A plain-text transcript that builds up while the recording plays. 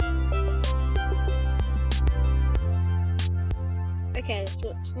Okay,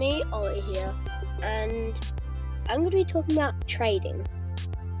 so it's me, Ollie here, and I'm going to be talking about trading.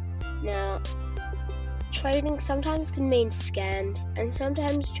 Now, trading sometimes can mean scams, and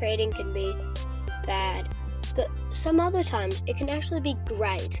sometimes trading can be bad, but some other times it can actually be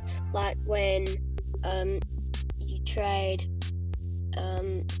great, like when you trade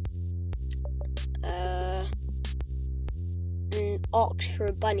an ox for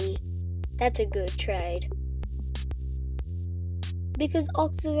a bunny. That's a good trade. Because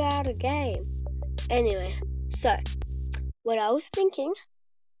oxes are out of game. Anyway, so what I was thinking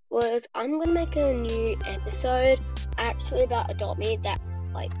was I'm gonna make a new episode actually about Adopt Me that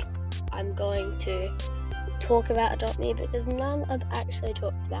I'm going to talk about Adopt Me because none have actually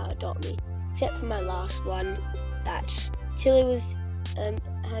talked about Adopt Me except for my last one that Tilly was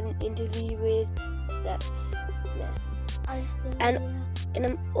had an interview with. That's and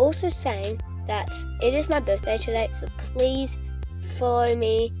I'm also saying that it is my birthday today, so please follow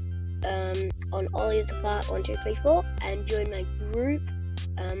me on Ollie is the Fart 1234 and join my group.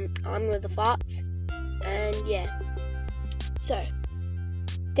 I'm with the farts, and yeah. So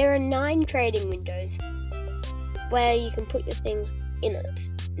there are 9 trading windows where you can put your things in it.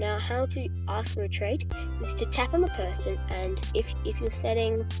 Now, how to ask for a trade is to tap on the person, and if your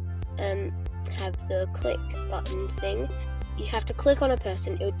settings have the click button thing, you have to click on a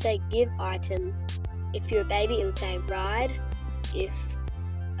person. It would say give item. If you're a baby, it would say ride. If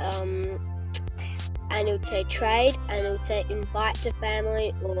and it would say trade, and it would say invite to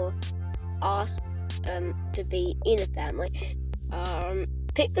family or ask to be in a family.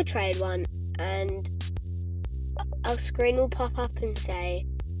 Pick the trade one, and a screen will pop up and say,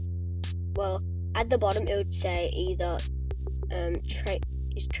 well, at the bottom it would say either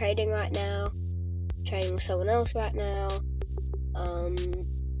is trading right now, trading with someone else right now,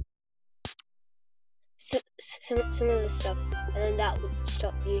 some of the stuff, and then that would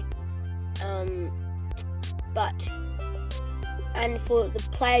stop you. And for the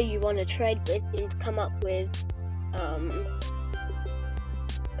player you want to trade with, it would come up with,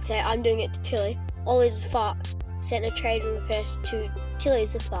 say I'm doing it to Tilly, Ollie's a fart, send a trade request to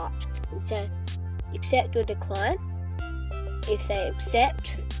Tilly's a fart. It would say accept or decline. If they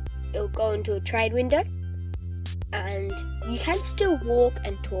accept, it'll go into a trade window, and you can still walk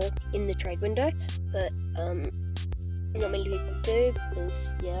and talk in the trade window, but not many people do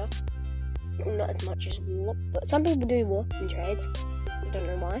because not as much as walk, but some people do walk in trades. I don't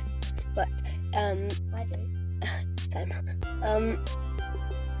know why, but I do. Same.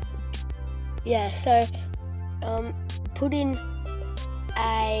 So put in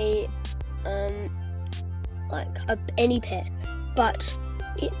any pair, but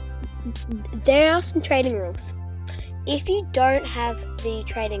there are some trading rules. If you don't have the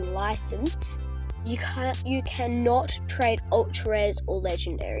trading license, you cannot trade ultra rares or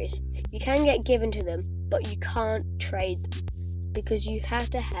legendaries. You can get given to them, but you can't trade them because you have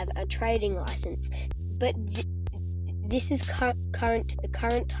to have a trading license. But this is current to the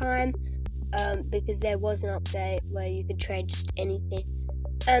current time, because there was an update where you could trade just anything.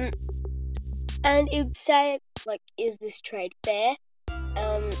 And it would say is this trade fair?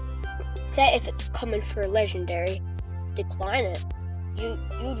 Say if it's common for a legendary, decline it.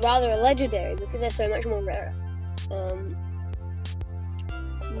 You'd rather a legendary because they're so much more rare.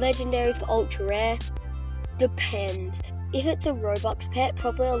 Legendary for ultra rare depends. If it's a Robux pet,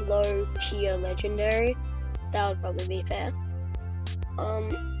 probably a low tier legendary, that would probably be fair.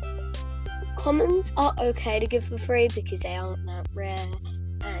 Commons are okay to give for free because they aren't that rare,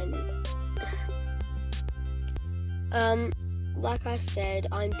 and like I said,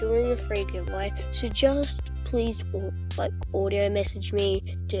 I'm doing a free giveaway, so just please audio message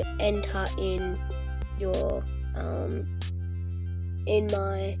me to enter in your in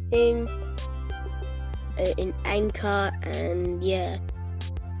my thing in Anchor, and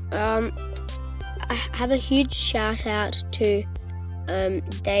I have a huge shout out to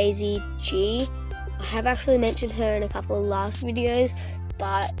Daisy G. I have actually mentioned her in a couple of last videos,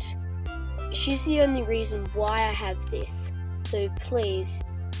 but she's the only reason why I have this. So please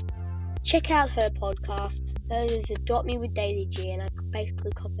check out her podcast. Hers is Adopt Me with Daisy G, and I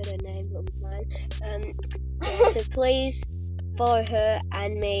basically copied her name from mine. So please follow her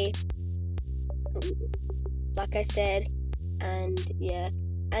and me, like I said, and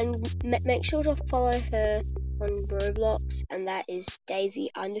make sure to follow her on Roblox, and that is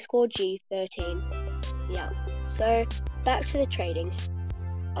Daisy_G13. So back to the trading.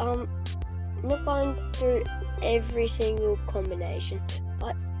 I'm not going through every single combination,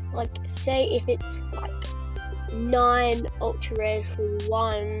 but say if it's 9 ultra rares for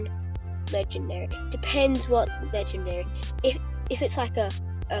 1 legendary, depends what legendary. If if it's like a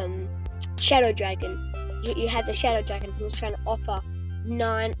shadow dragon, you have the shadow dragon who's trying to offer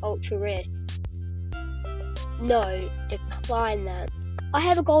 9 ultra rares. No, decline that. I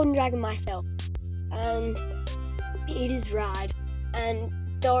have a golden dragon myself, and it is rad. And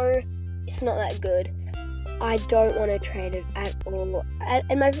though it's not that good, I don't want to trade it at all.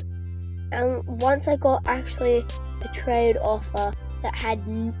 And once I got actually a trade offer that had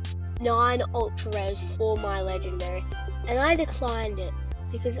 9 ultra rares for my legendary, and I declined it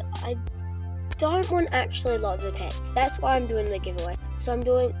because I don't want actually lots of pets. That's why I'm doing the giveaway. So I'm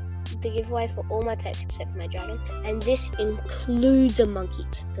doing the giveaway for all my pets except for my dragon, and this includes a monkey.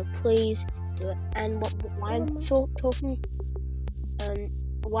 So please do it. And why am I talking?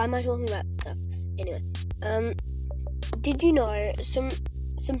 Why am I talking about stuff? Anyway, did you know some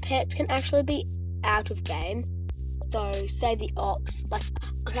pets can actually be out of game? So say the ox, like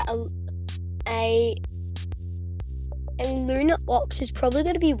a lunar ox is probably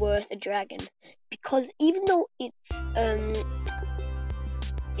going to be worth a dragon, because even though it's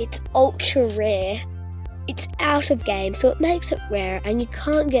ultra rare, it's out of game, so it makes it rare and you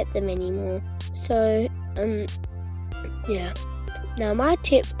can't get them anymore. So yeah. Now my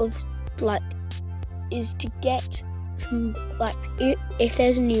tip is to get some, if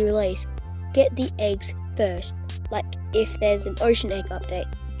there's a new release, get the eggs first. Like if there's an ocean egg update,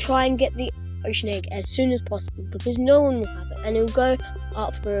 try and get the ocean egg as soon as possible, because no one will have it and it'll go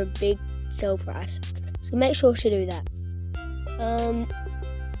up for a big sell price. So make sure to do that.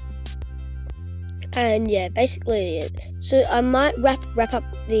 And yeah, basically it. So I might wrap up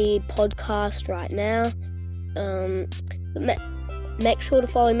the podcast right now. But make sure to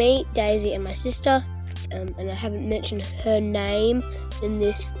follow me, Daisy, and my sister. And I haven't mentioned her name in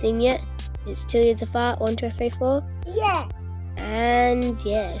this thing yet. It's Tilly the Fart 1 2 3 4. Yeah. And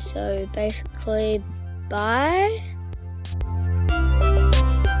yeah, so basically, bye.